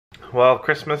Well,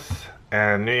 Christmas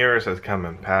and New Year's has come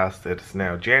and passed. It's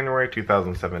now January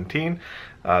 2017.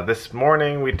 This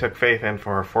morning we took Faith in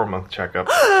for her 4-month checkup.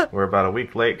 We're about a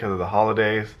week late because of the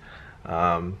holidays.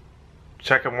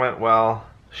 Checkup went well.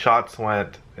 Shots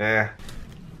went eh.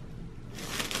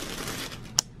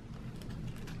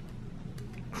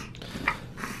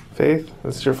 Faith,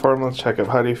 this is your 4-month checkup.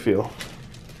 How do you feel?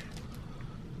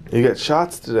 You get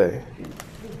shots today.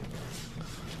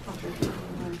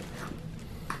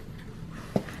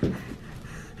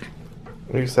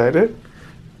 Are you excited?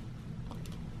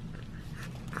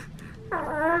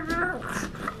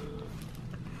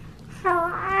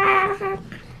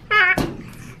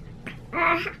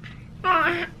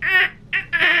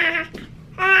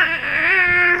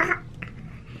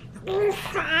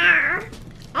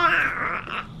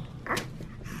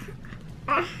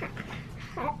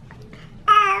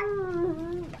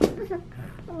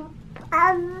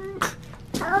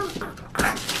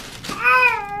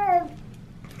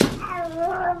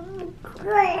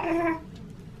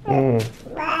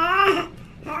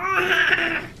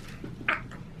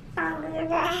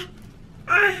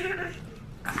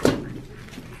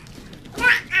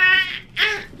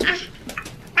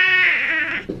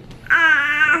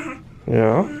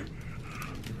 Yeah.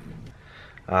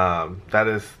 That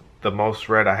is the most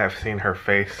red I have seen her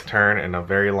face turn in a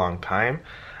very long time.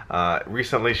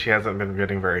 Recently she hasn't been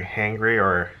getting very hangry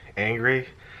or angry.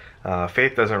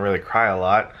 Faith doesn't really cry a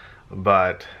lot,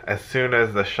 but as soon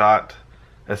as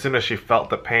she felt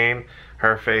the pain,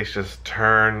 her face just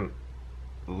turned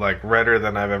like redder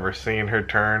than I've ever seen her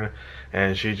turn,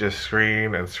 and she just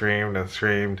screamed and screamed and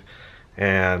screamed.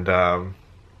 And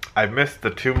I missed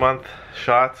the 2-month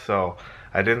shot, so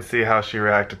I didn't see how she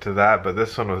reacted to that, but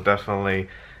this one was definitely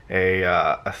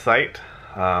a sight.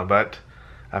 But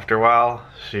after a while,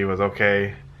 she was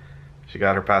okay. She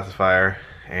got her pacifier,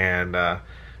 and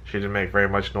she didn't make very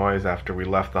much noise after we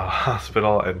left the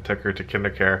hospital and took her to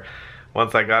KinderCare.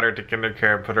 Once I got her to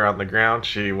KinderCare and put her on the ground,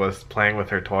 she was playing with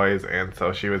her toys, and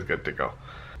so she was good to go.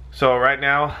 So right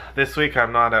now, this week,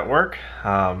 I'm not at work.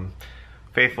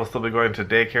 Faith will still be going to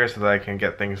daycare so that I can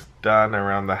get things done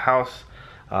around the house.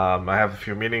 I have a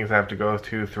few meetings I have to go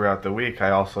to throughout the week.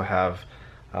 I also have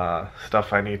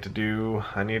stuff I need to do.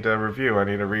 I need to review, I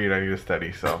need to read, I need to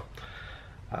study. So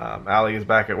Allie is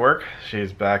back at work.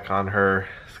 She's back on her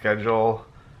schedule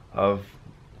of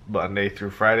Monday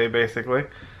through Friday basically.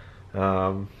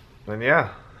 And yeah,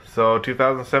 so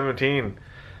 2017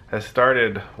 has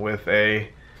started with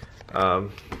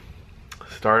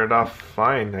started off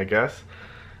fine, I guess.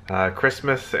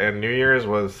 Christmas and New Year's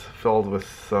was filled with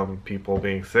some people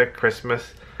being sick.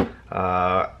 Christmas,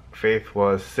 Faith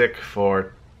was sick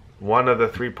for one of the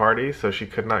 3 parties, so she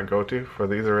could not go to. For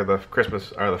these are the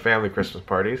family Christmas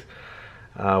parties.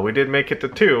 We did make it to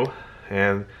 2,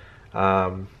 and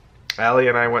Allie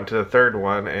and I went to the 3rd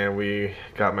one, and we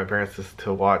got my parents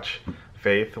to watch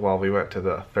Faith while we went to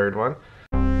the 3rd one.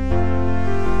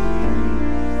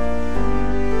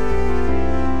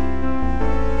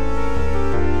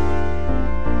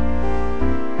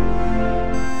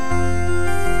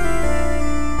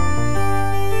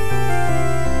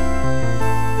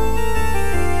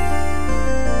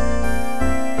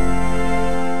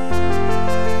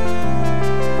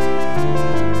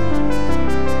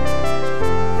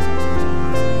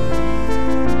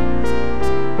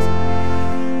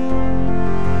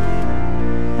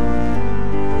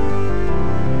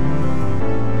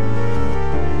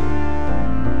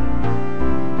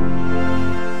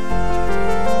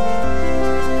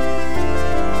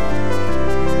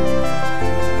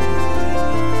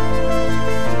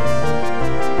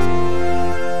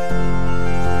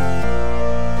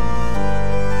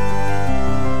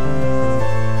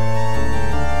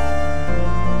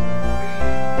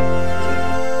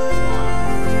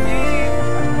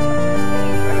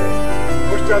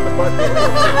 Down the button.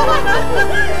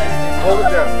 Hold it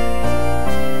down.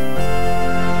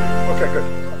 Okay, good.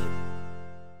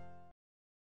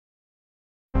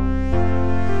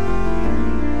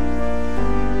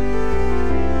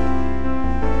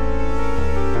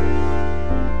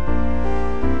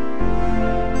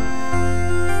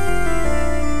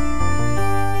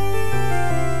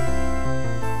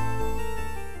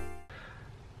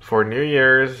 For New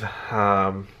Year's,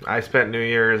 I spent New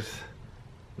Year's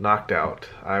knocked out.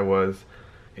 I was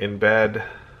in bed,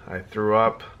 I threw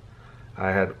up,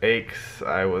 I had aches,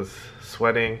 I was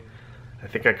sweating. I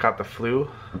think I caught the flu.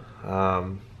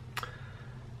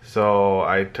 So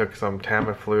I took some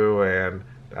Tamiflu, and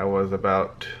that was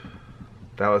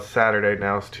Saturday,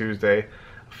 now it's Tuesday.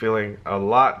 Feeling a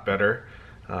lot better.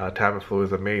 Tamiflu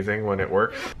is amazing when it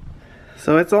works.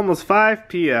 So it's almost 5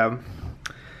 p.m.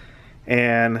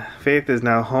 And Faith is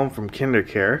now home from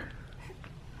KinderCare.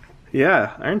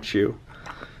 Yeah, aren't you?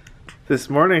 This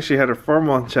morning she had her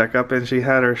formal checkup and she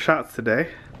had her shots today.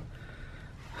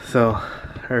 So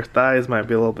her thighs might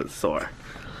be a little bit sore.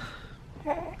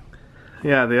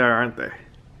 Yeah, they are, aren't they?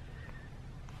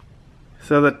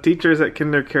 So the teachers at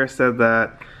KinderCare said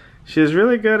that she is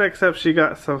really good, except she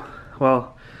got some,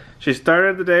 well, she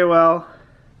started the day well,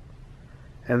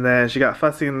 and then she got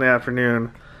fussy in the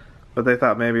afternoon, but they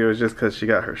thought maybe it was just because she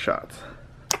got her shots.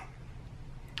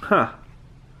 Huh.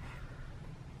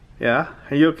 Yeah?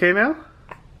 Are you okay now?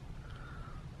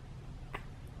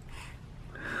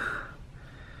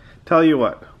 Tell you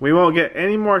what, we won't get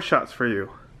any more shots for you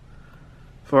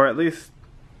for at least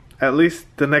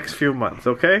the next few months,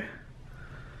 okay?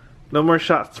 No more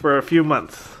shots for a few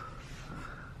months.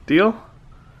 Deal?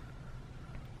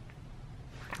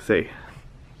 Say,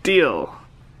 deal.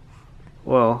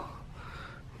 Well,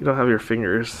 you don't have your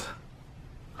fingers.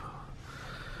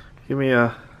 Give me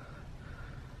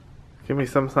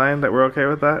some sign that we're okay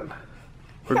with that.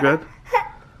 We're good?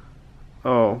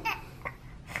 Oh.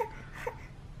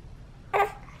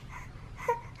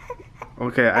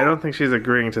 Okay, I don't think she's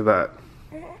agreeing to that.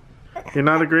 You're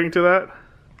not agreeing to that?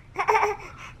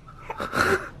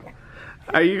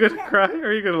 Are you gonna cry or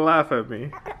are you gonna laugh at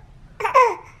me?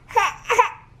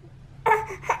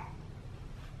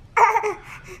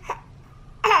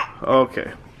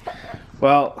 Okay.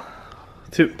 Well,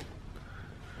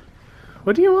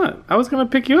 what do you want? I was gonna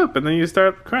pick you up and then you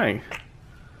start crying.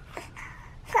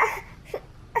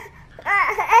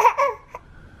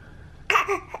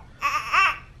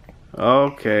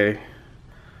 Okay.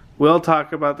 We'll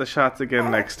talk about the shots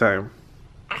again next time.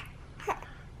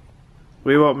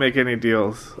 We won't make any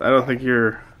deals. I don't think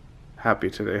you're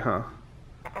happy today, huh?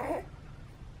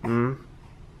 Hmm?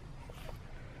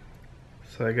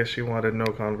 So I guess she wanted no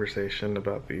conversation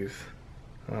about these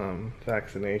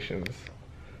vaccinations.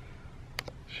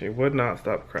 She would not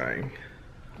stop crying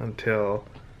until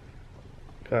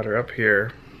got her up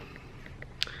here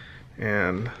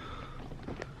and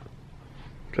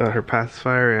got her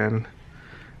pacifier in,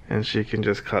 and she can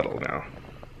just cuddle now.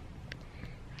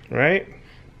 Right?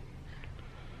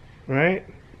 Right?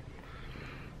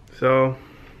 So,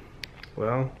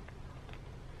 well,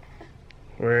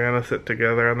 we're gonna sit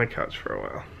together on the couch for a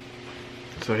while.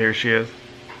 So here she is.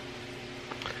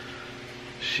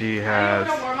 She has...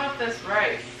 I'm gonna warm up this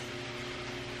rice.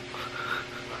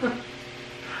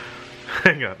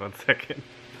 Hang on 1 second.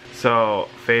 So,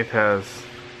 Faith has,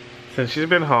 since she's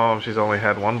been home, she's only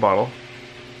had 1 bottle.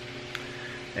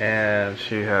 And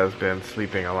she has been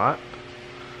sleeping a lot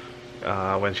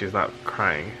when she's not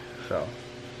crying. So,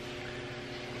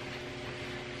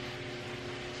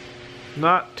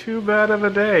 not too bad of a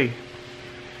day.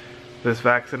 This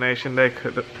vaccination day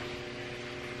could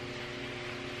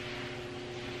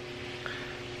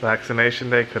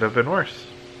have been worse.